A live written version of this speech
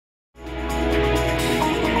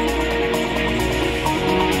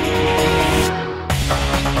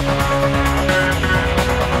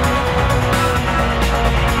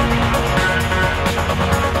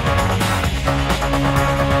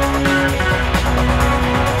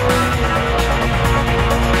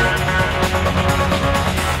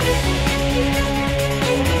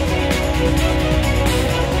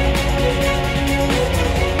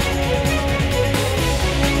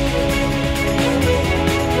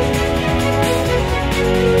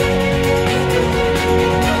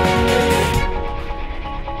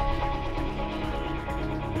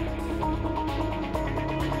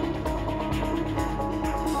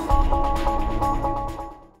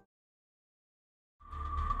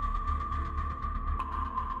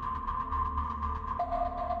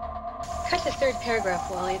Cut the third paragraph,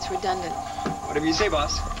 Wally. It's redundant. Whatever you say,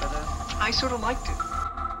 boss. But, I sort of liked it.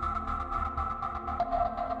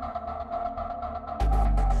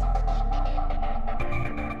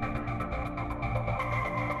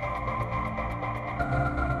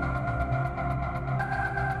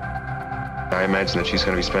 I imagine that she's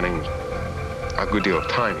going to be spending a good deal of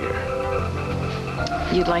time here.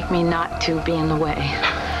 You'd like me not to be in the way.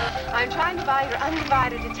 I'm trying to buy your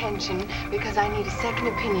undivided attention because I need a second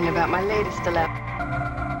opinion about my latest dilemma.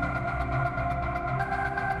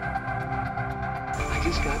 I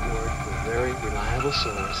just got word from a very reliable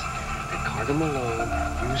source that Carter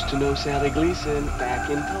Malone used to know Sally Gleason back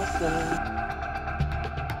in Tulsa.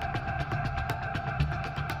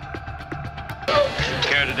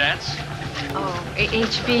 Care to dance? Oh,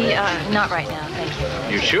 HB, not right now, thank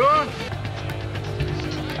you. You sure?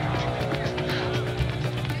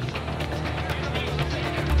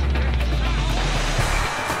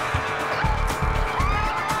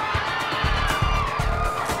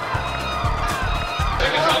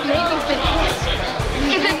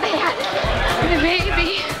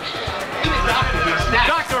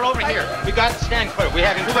 Doctor, over here. We got to stand clear. We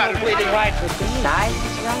have incredible bleeding right. The size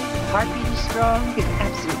is right, heartbeat is strong. There's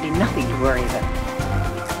absolutely nothing to worry about.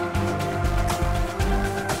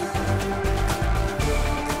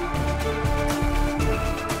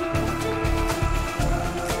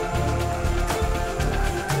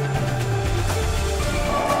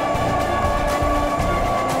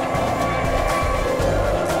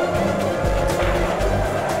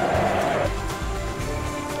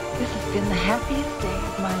 Been the happiest day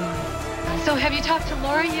of my life. So have you talked to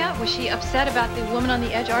Laura yet? Was she upset about the Woman on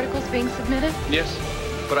the Edge articles being submitted? Yes,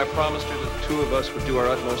 but I promised her that the two of us would do our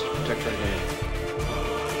utmost to protect her name.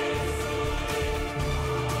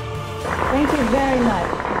 Thank you very much.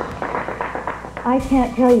 I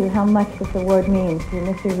can't tell you how much this award means to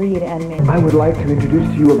Mr. Reed and me. I would like to introduce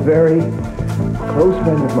to you a very close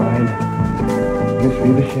friend of mine, Miss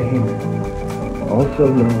Reva Shane, also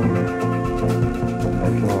known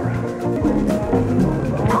as Laura.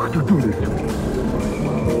 To do this to me.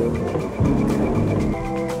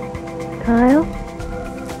 Kyle?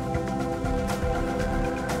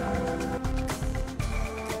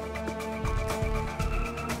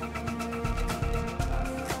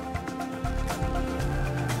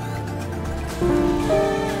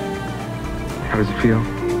 How does it feel?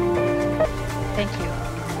 Thank you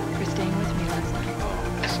for staying with me last night.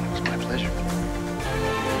 It was my pleasure.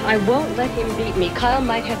 I won't let him beat me. Kyle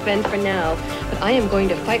might have been for now, but I am going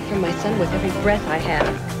to fight for my son with every breath I have.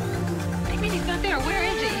 What do you mean he's not there? Where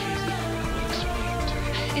is he?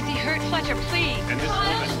 Is he hurt, Fletcher? Please. And this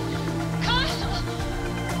woman. Kyle!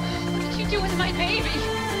 What did you do with my baby?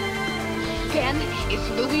 Ben is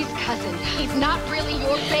Louie's cousin. He's not really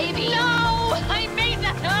your baby. No! I made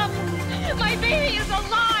that up! My baby is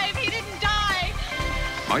alive! He didn't die!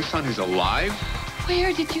 My son is alive?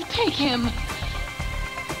 Where did you take him?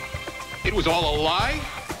 It was all a lie?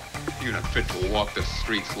 You're not fit to walk the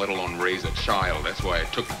streets, let alone raise a child. That's why I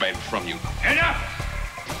took Ben from you. Enough!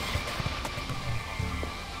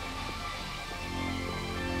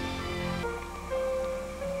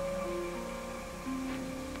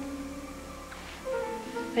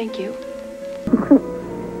 Thank you.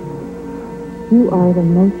 You are the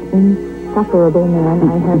most insufferable man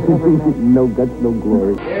I have ever met. No guts, no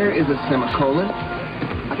glory. There is a semicolon.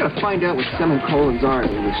 I gotta find out what semicolons are in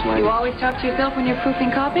English language. You always talk to yourself when you're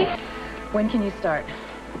proofing copy? When can you start?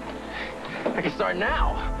 I can start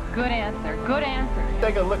now. Good answer. Good answer.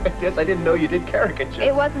 Take a look at this. I didn't know you did caricature.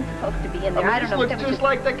 It wasn't supposed to be in there. I don't know. This looks just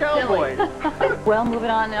like the cowboy. Well, move it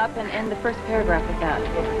on up and end the first paragraph with that.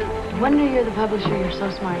 Wonder you're the publisher. You're so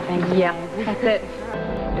smart. Thank you. Yeah, that's it.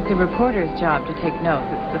 It's the reporter's job to take notes.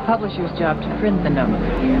 It's the publisher's job to print the notes.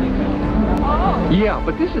 Yeah,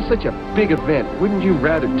 but this is such a big event. Wouldn't you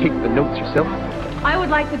rather take the notes yourself? I would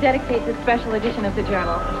like to dedicate this special edition of the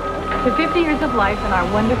journal to 50 years of life in our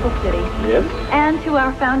wonderful city. Yes? And to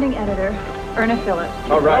our founding editor, Erna Phillips.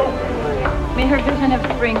 All right. May her vision of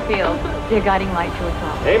Springfield be a guiding light to us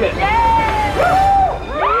all. Amen.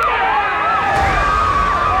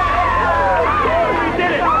 We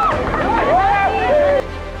did it!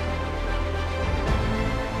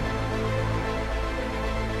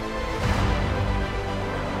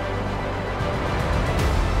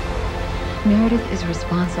 Meredith is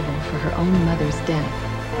responsible for her own mother's death.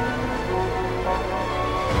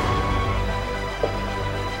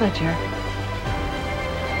 Fletcher.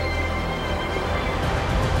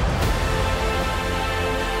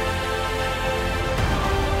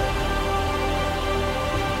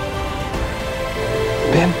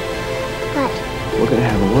 Ben? What? We're gonna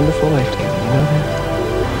have a wonderful life together, you know that?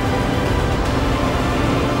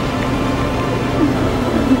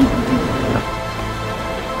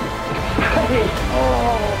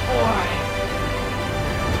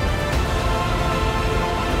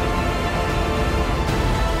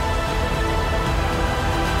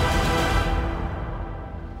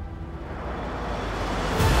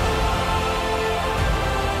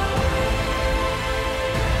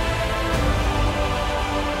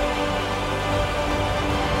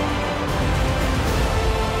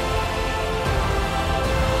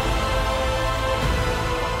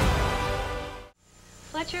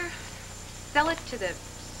 to the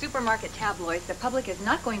supermarket tabloids, the public is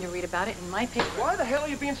not going to read about it in my paper. Why the hell are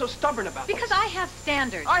you being so stubborn about this? Because I have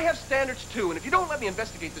standards. I have standards, too, and if you don't let me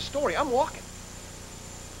investigate the story, I'm walking.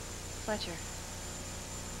 Fletcher,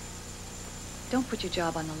 don't put your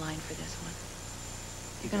job on the line for this one.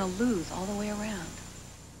 You're going to lose all the way around.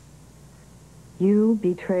 You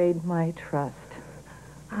betrayed my trust.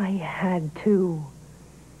 I had to.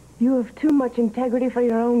 You have too much integrity for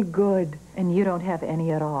your own good, and you don't have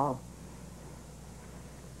any at all.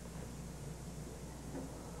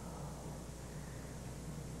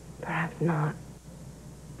 Perhaps not.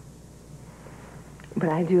 But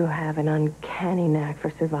I do have an uncanny knack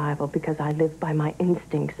for survival because I live by my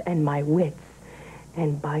instincts and my wits.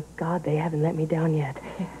 And by God, they haven't let me down yet.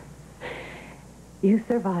 You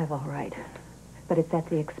survive all right. But it's at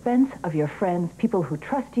the expense of your friends, people who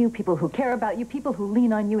trust you, people who care about you, people who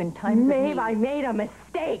lean on you in times of need. Maeve, I made a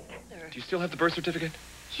mistake. Do you still have the birth certificate?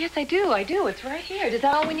 Yes, I do. It's right here. Is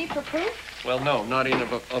that all we need for proof? Well, no, not in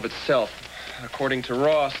of itself. According to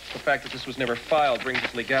Ross, the fact that this was never filed brings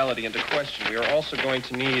its legality into question. We are also going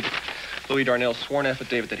to need Louis Darnell's sworn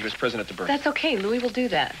affidavit that he was present at the birth. That's okay. Louis will do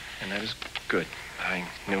that. And that is good. I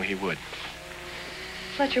knew he would.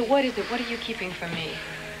 Fletcher, what is it? What are you keeping from me?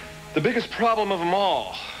 The biggest problem of them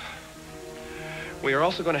all. We are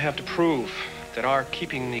also going to have to prove that our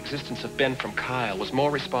keeping the existence of Ben from Kyle was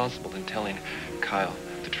more responsible than telling Kyle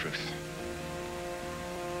the truth.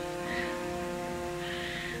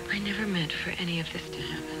 I never meant for any of this to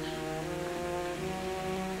happen.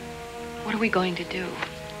 What are we going to do?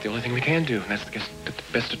 The only thing we can do, and that's to get the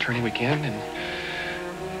best attorney we can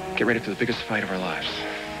and get ready for the biggest fight of our lives.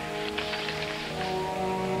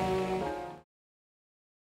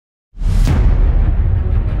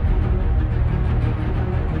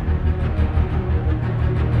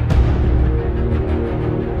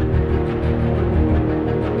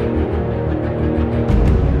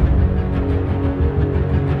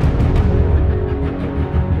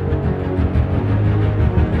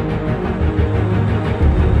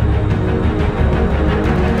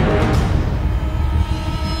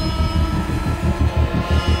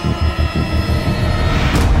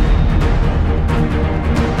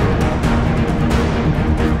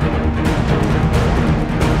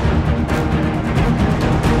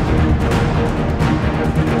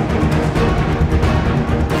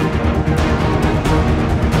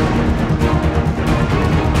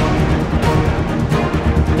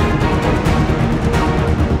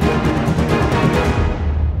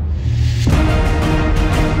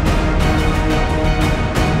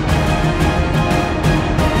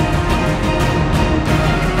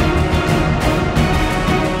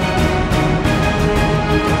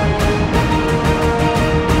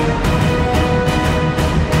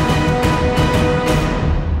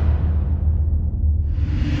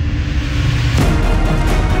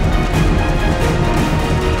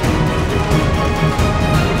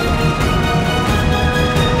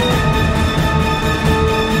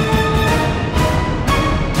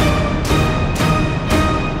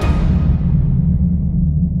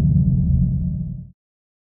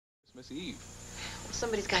 Eve. Well,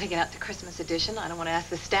 somebody's got to get out the Christmas edition. I don't want to ask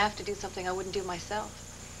the staff to do something I wouldn't do myself.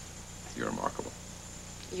 You're remarkable.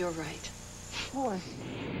 You're right. Boy,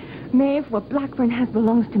 Maeve, what Blackburn has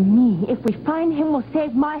belongs to me. If we find him, we'll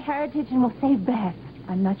save my heritage and we'll save Beth.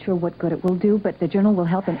 I'm not sure what good it will do, but the journal will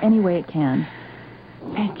help in any way it can.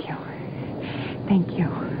 Thank you. Thank you.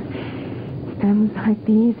 It's times like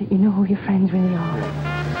these that you know who your friends really are.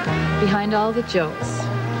 Behind all the jokes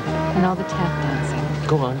and all the tap dancing.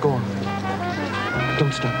 Go on, go on.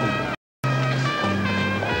 Don't stop me.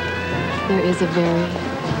 There is a very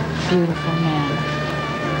beautiful man.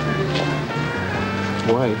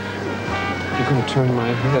 Wife, you're going to turn my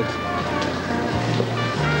head.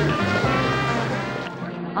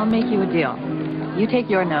 I'll make you a deal. You take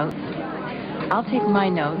your notes, I'll take my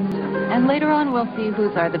notes, and later on we'll see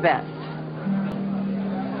whose are the best.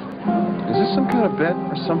 Is this some kind of bet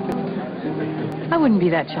or something? I wouldn't be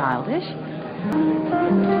that childish.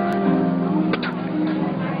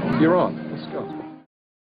 You're on. Let's go.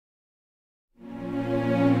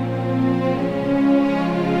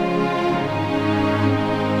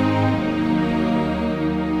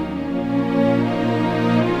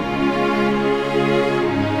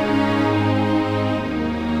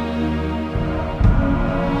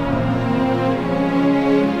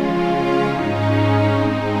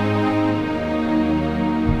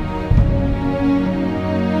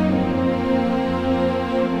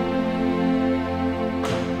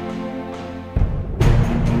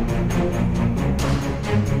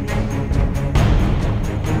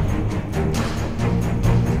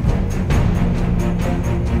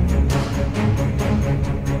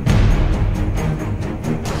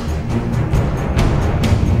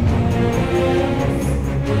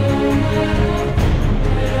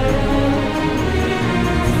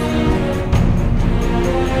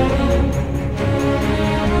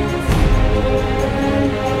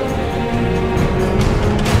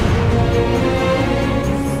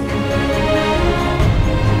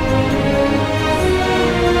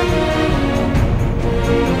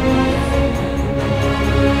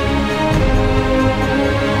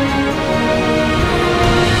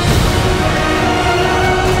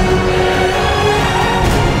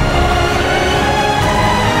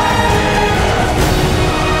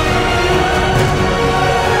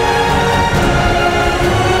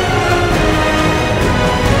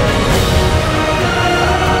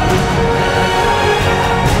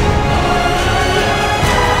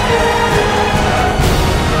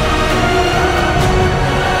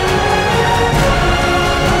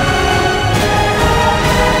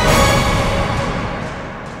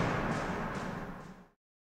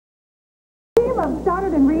 of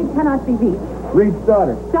Stoddard and Reed cannot be beat. Reed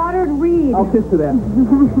Stoddard. Stoddard Reed. I'll kiss to that.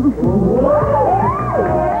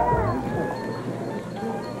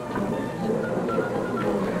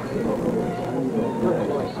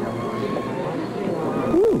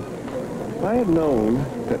 If I had known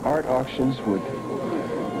that art auctions would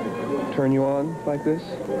turn you on like this,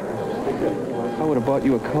 I would have bought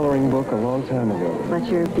you a coloring book a long time ago.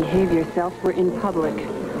 Fletcher, behave yourself. We're in public.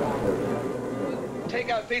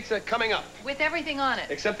 Takeout pizza coming up. With everything on it.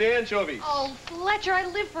 Except the anchovies. Oh, Fletcher, I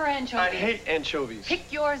live for anchovies. I hate anchovies.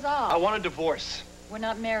 Pick yours off. I want a divorce. We're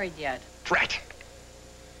not married yet. Drat.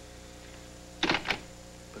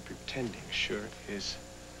 But pretending sure is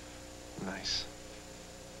nice.